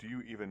said, do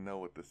you even know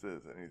what this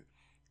is? And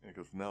he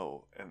goes,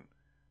 no. And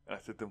I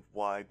said, then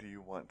why do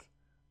you want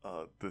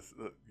this,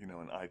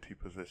 an IT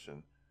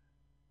position?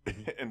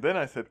 And then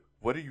I said,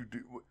 what do you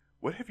do?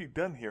 What have you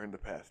done here in the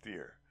past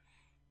year?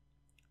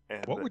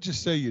 And what would you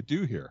say you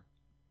do here?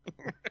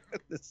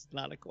 This is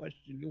not a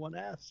question you want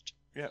asked.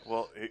 Yeah,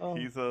 well,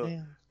 he's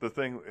the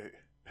thing.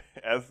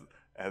 As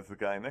the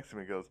guy next to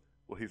me goes,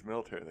 well, he's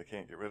military. They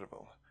can't get rid of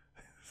him.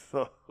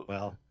 So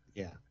well,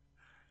 yeah.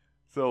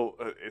 So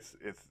it's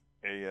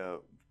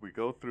we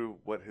go through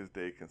what his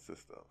day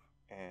consists of,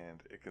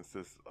 and it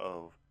consists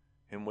of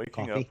him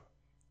waking Coffee?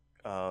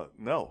 up.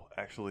 No,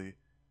 actually,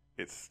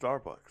 it's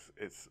Starbucks.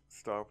 It's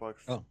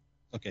Starbucks Oh,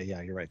 okay.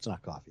 Yeah, you're right. It's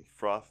not coffee.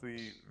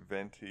 frothy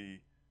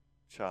venti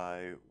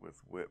chai with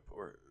whip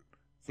or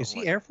Is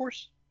something he like Air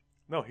Force?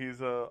 No,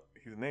 he's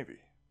Navy.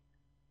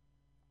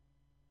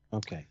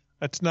 Okay.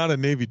 That's not a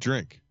Navy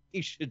drink.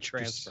 He should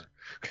transfer.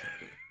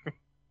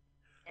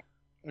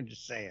 I'm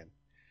just saying.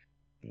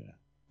 Yeah.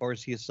 Or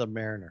is he a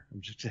submariner?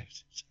 I'm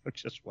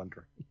just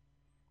wondering.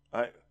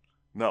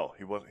 No,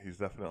 he wasn't. He's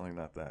definitely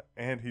not that.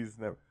 And he's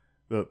never.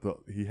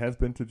 He has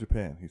been to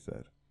Japan. He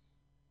said,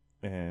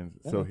 and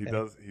so Okay.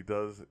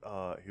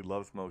 he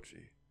loves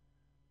mochi,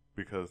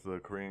 because the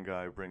Korean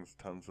guy brings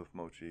tons of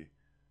mochi,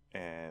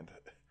 and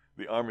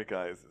the army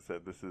guys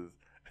said this is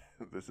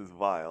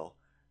vile,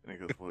 and he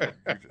goes, well,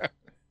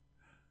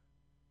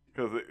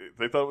 because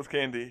they thought it was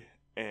candy,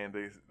 and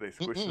they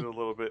squished it a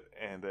little bit,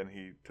 and then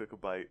he took a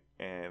bite,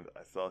 and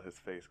I saw his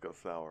face go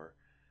sour,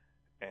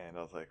 and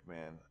I was like,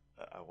 man,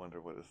 I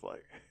wonder what it's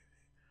like.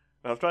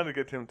 And I was trying to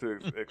get him to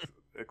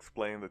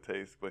explain the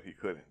taste, but he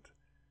couldn't.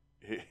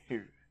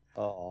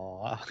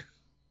 Oh,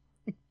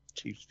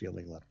 Chief's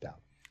feeling left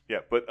out. Yeah,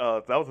 but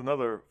that was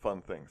another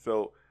fun thing.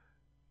 So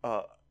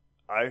I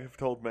have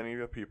told many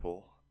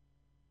people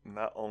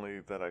not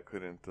only that I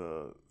couldn't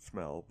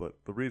smell, but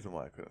the reason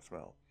why I couldn't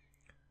smell.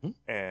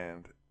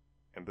 And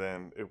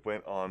then it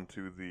went on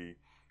to the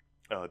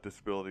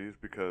disabilities,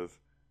 because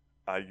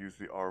I use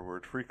the R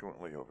word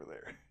frequently over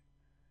there.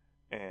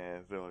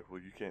 And they're like, well,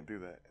 you can't do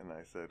that. And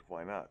I said,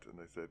 why not? And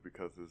they said,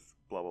 because it's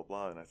blah, blah,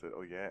 blah. And I said,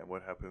 oh, yeah, and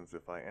what happens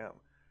if I am?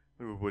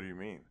 What do you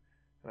mean?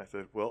 And I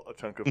said, well, a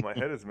chunk of my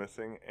head is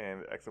missing,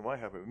 and X and Y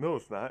happen. No,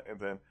 it's not. And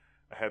then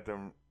I had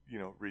them,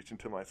 reach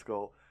into my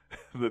skull.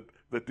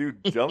 The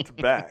dude jumped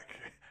back,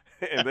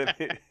 and then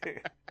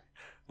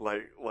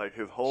like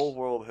his whole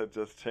world had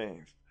just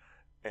changed.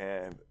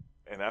 And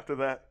after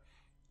that,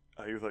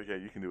 he was like, yeah,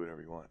 you can do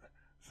whatever you want.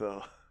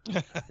 So,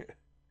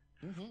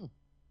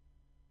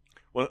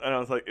 well, and I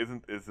was like,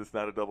 is this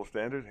not a double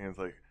standard? And he was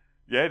like,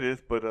 yeah, it is,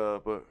 but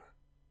don't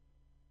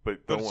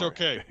it's worry.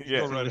 okay. Yeah,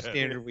 Go right the ahead.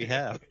 standard we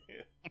have. If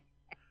it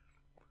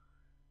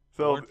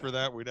So weren't for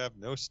that, we'd have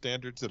no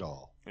standards at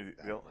all.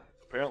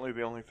 apparently,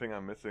 the only thing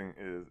I'm missing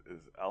is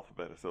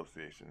alphabet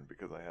association,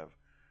 because I have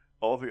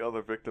all the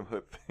other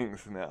victimhood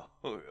things now.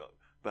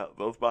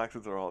 Those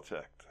boxes are all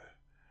checked.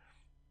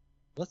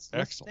 Let's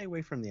Excellent. stay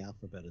away from the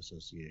alphabet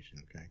association,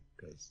 okay?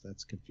 Because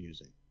that's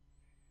confusing.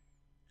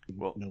 You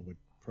Well- know what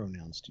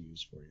pronouns to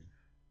use for you.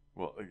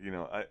 Well,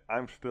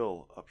 I'm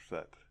still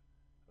upset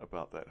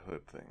about that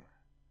hood thing.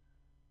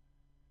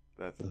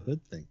 That's The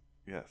hood thing.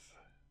 yes.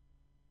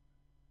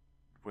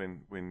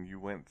 When you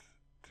went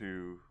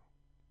to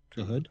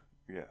The hood?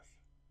 yes,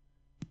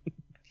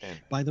 and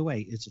By the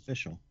way, it's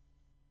official.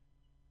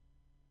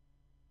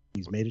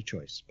 He's made a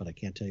choice, but I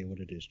can't tell you what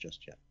it is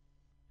just yet.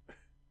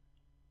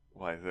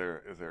 why is there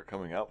a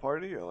coming out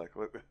party, or like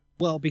what?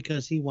 Well,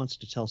 because he wants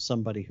to tell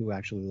somebody who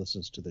actually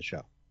listens to the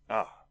show.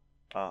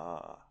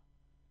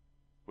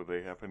 Would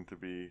they happen to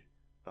be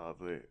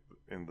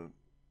in the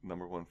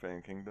 #1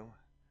 fan kingdom?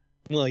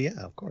 Well, yeah,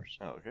 of course.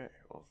 Oh, okay.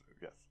 Well,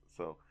 yes.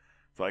 So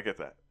I get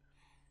that.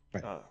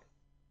 Right.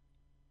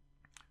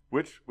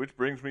 Which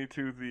brings me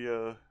to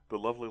the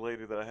lovely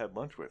lady that I had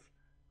lunch with,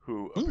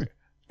 who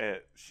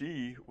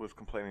she was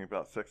complaining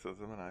about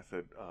sexism, and I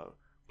said,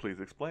 please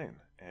explain.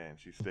 And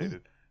she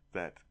stated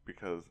that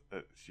because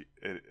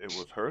it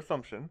was her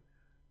assumption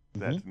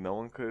that no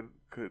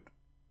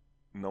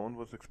one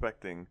was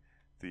expecting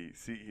the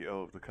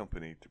CEO of the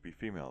company to be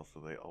female, so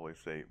they always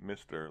say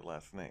Mr.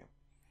 last name.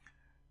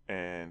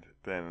 And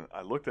then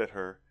I looked at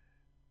her,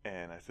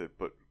 and I said,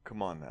 but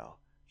come on now.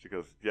 She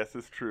goes, yes,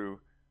 it's true.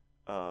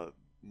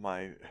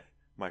 My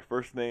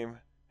first name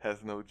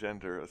has no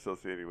gender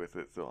associated with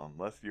it, so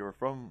unless you're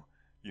from,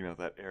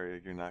 that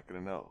area, you're not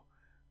going to know.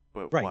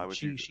 But Right. why would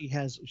she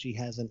has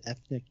an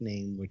ethnic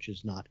name which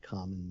is not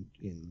common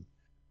in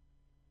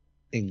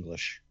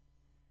English.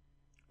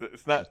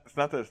 It's not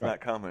that it's Right.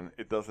 not common.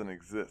 It doesn't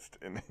exist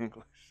in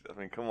English. I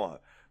mean, come on.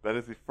 That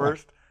is the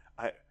first.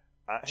 I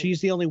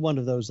She's the only one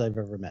of those I've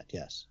ever met.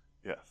 Yes.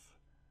 Yes.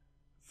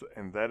 So,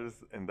 and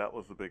that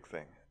was the big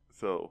thing.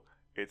 So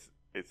it's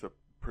a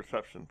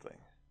perception thing.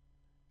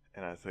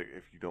 And I say,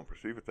 if you don't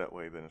perceive it that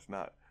way, then it's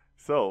not.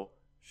 So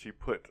she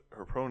put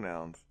her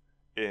pronouns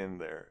in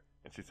there,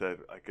 and she said,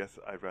 I guess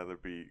I'd rather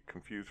be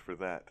confused for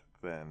that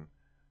than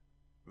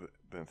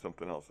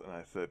something else. And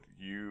I said,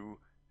 you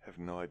have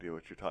no idea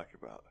what you're talking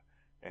about.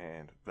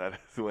 And that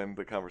is when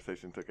the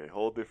conversation took a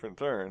whole different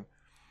turn,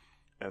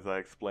 as I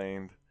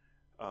explained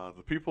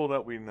the people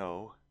that we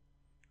know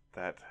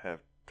that have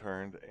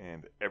turned,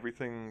 and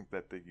everything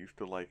that they used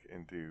to like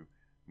and do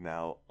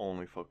now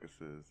only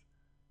focuses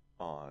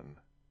on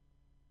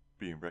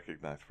being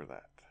recognized for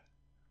that.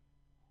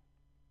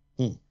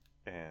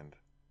 And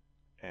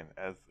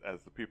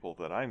as the people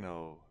that I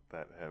know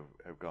that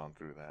have gone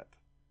through that,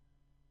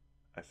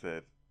 I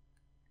said,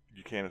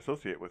 you can't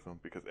associate with them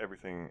because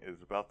everything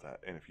is about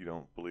that. And if you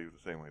don't believe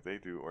the same way they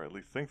do, or at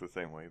least think the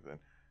same way, then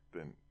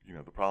then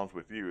the problem's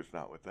with you. It's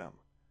not with them.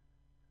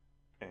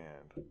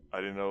 And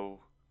I didn't know.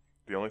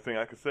 The only thing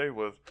I could say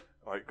was,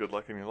 all right, good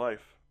luck in your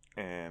life,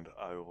 and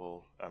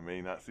I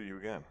may not see you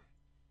again.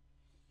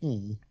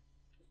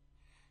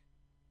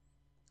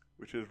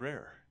 Which is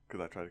rare,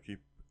 because I try to keep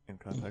in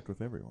contact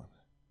with everyone.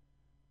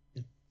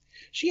 Yeah.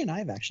 She and I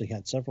have actually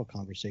had several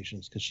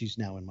conversations, because she's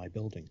now in my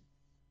building.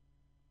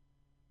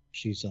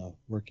 She's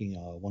working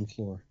one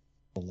floor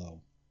below.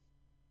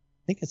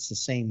 I think it's the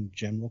same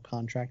general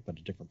contract, but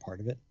a different part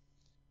of it.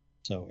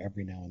 So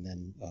every now and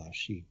then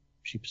she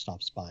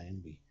stops by,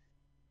 and we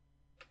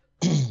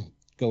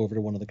go over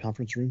to one of the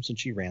conference rooms, and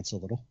she rants a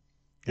little.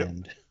 Yep.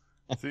 And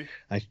see,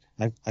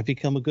 I've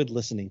become a good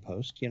listening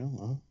post.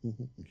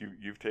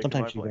 You've taken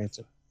sometimes my she place. rants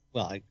it.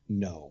 Well,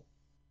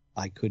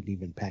 I couldn't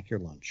even pack your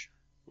lunch.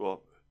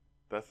 Well,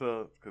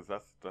 because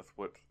that's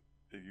what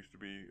it used to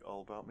be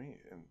all about me,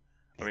 and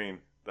I mean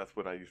that's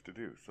what I used to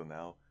do. So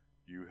now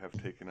you have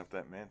taken up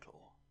that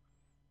mantle.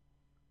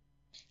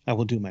 I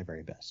will do my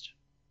very best.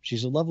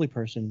 She's a lovely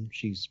person.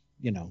 She's,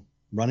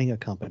 running a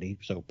company,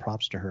 so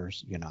props to her.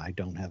 I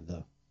don't have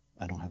the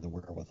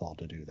wherewithal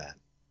to do that.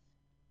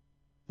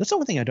 That's the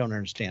one thing I don't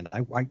understand.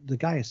 The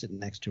guy I sit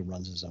next to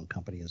runs his own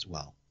company as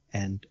well,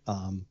 and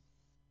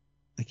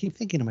I keep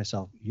thinking to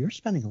myself, you're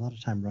spending a lot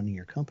of time running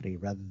your company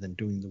rather than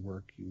doing the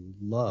work you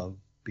love,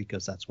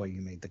 because that's why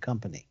you made the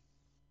company.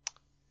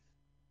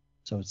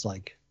 So it's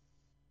like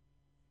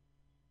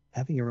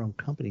having your own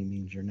company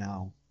means you're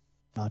now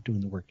not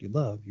doing the work you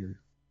love. You're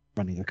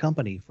running a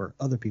company for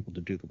other people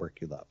to do the work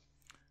you love.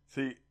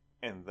 See,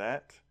 and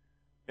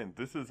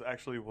this is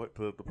actually what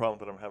the problem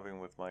that I'm having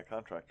with my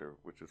contractor,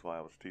 which is why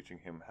I was teaching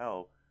him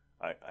how.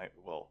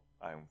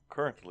 I'm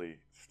currently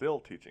still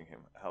teaching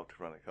him how to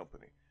run a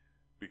company,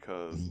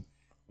 because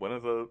one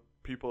of the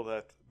people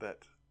that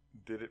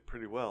did it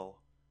pretty well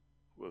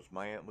was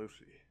my Aunt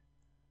Lucy.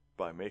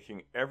 By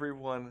making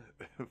everyone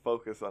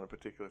focus on a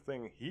particular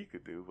thing, he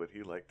could do what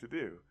he liked to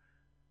do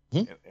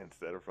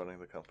instead of running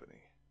the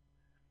company.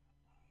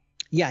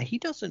 Yeah, he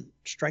doesn't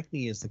strike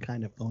me as the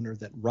kind of owner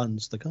that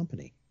runs the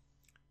company.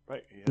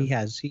 Right. He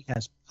has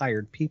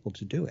hired people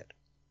to do it.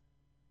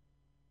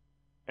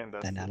 And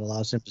that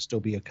allows him to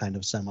still be a kind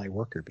of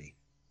semi-worker bee.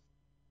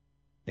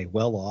 A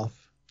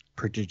well-off,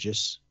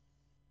 prodigious,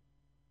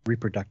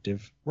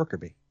 reproductive worker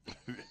bee.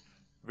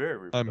 Very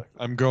reproductive.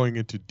 I'm going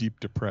into deep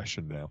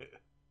depression now.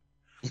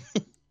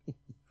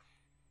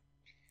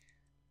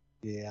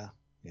 Yeah.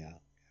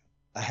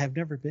 I have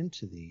never been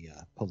to the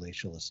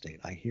palatial estate.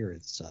 I hear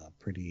it's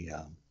pretty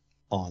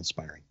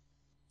awe-inspiring.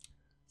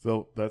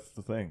 So that's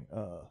the thing.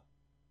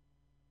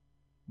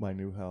 My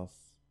new house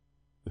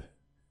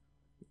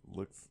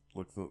looks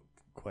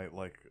quite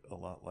a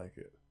lot like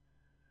it.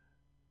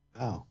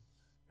 Wow.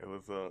 It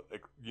was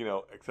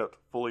except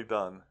fully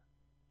done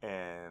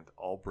and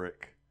all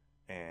brick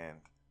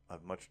and a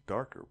much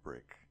darker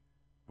brick,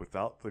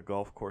 without the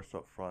golf course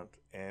up front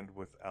and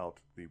without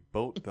the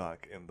boat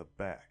dock in the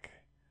back.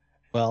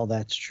 Well,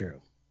 that's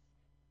true.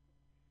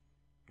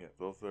 Yeah,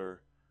 those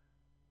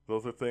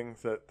are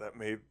things that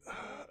made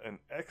an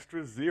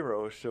extra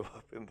zero show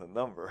up in the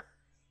number.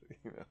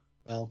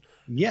 Well,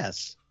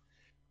 yes.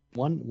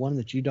 One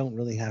that you don't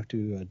really have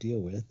to deal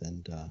with,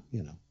 and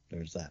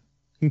there's that.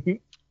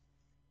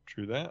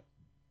 True that.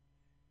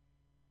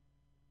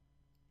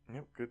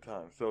 Yep, good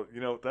time. So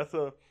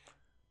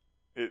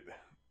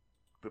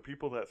the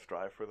people that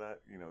strive for that,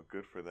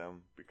 good for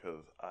them,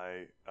 because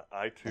I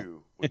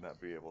too would not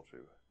be able to.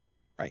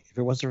 Right. If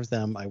it wasn't for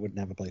them, I wouldn't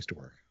have a place to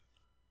work,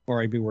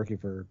 or I'd be working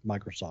for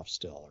Microsoft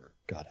still, or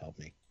God help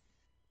me.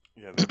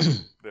 Yeah,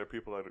 there are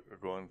people that are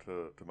going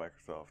to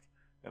Microsoft,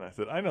 and I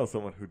said, I know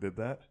someone who did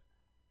that,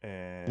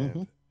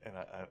 and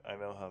I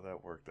know how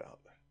that worked out.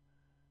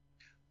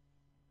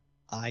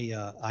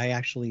 I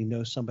actually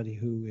know somebody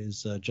who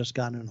is just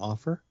gotten an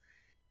offer,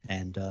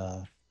 and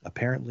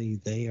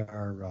apparently they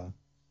are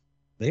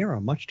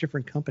a much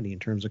different company in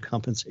terms of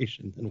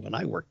compensation than when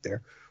I worked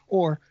there,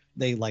 or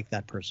they like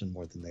that person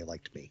more than they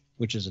liked me,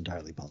 which is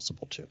entirely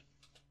possible too.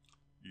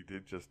 You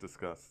did just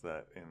discuss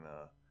that in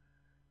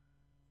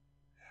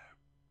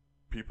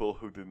people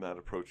who did not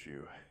approach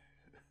you.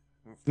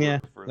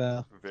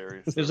 Well,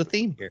 various there's a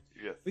theme here.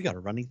 Yes. We got a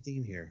running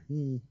theme here.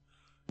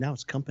 Now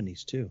it's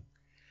companies too.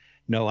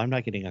 No, I'm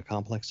not getting a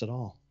complex at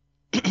all.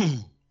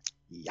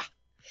 Yeah.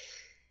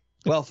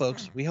 Well,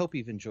 folks, we hope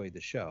you've enjoyed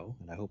the show,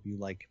 and I hope you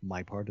like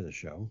my part of the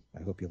show.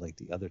 I hope you like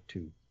the other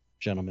two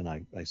gentlemen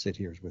I sit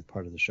here with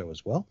part of the show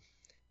as well.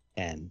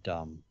 And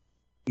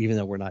even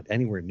though we're not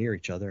anywhere near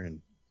each other,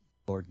 and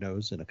Lord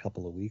knows in a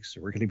couple of weeks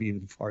we're going to be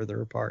even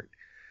farther apart.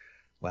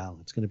 Wow,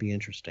 it's going to be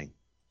interesting.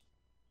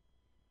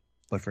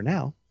 But for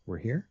now, we're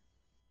here,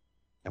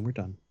 and we're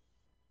done.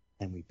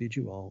 And we bid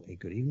you all a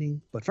good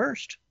evening. But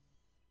first,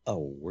 a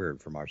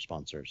word from our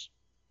sponsors.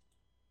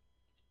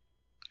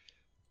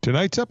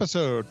 Tonight's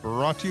episode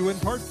brought to you in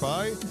part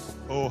by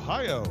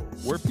Ohio,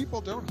 where people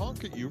don't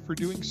honk at you for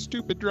doing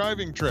stupid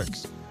driving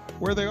tricks,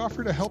 where they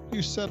offer to help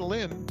you settle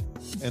in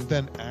and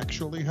then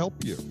actually help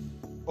you.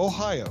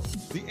 Ohio,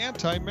 the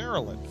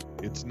anti-Maryland.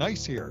 It's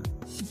nice here.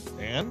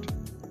 And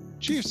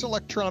Chief's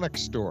Electronics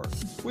Store.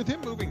 With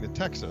him moving to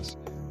Texas,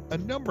 a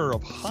number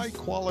of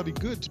high-quality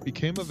goods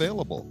became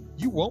available.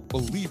 You won't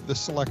believe the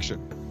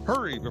selection.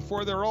 Hurry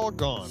before they're all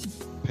gone.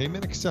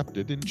 Payment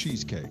accepted in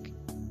cheesecake.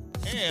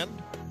 And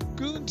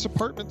Goons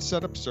Apartment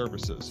Setup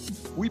Services.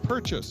 We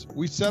purchase,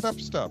 we set up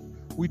stuff,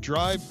 we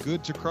drive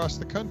goods across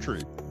the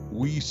country.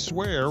 We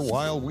swear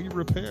while we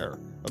repair.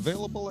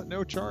 Available at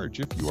no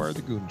charge if you are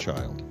the Goon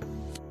Child.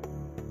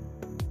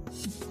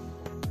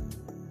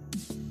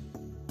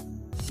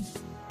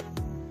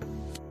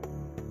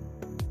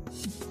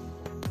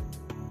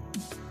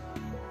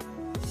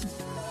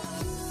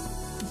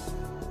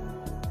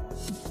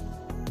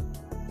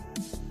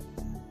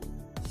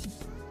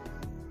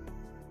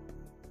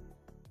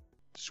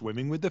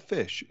 Swimming with the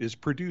Fish is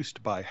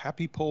produced by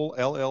Happy Pole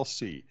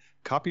LLC.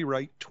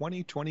 Copyright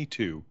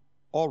 2022.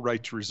 All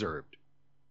rights reserved.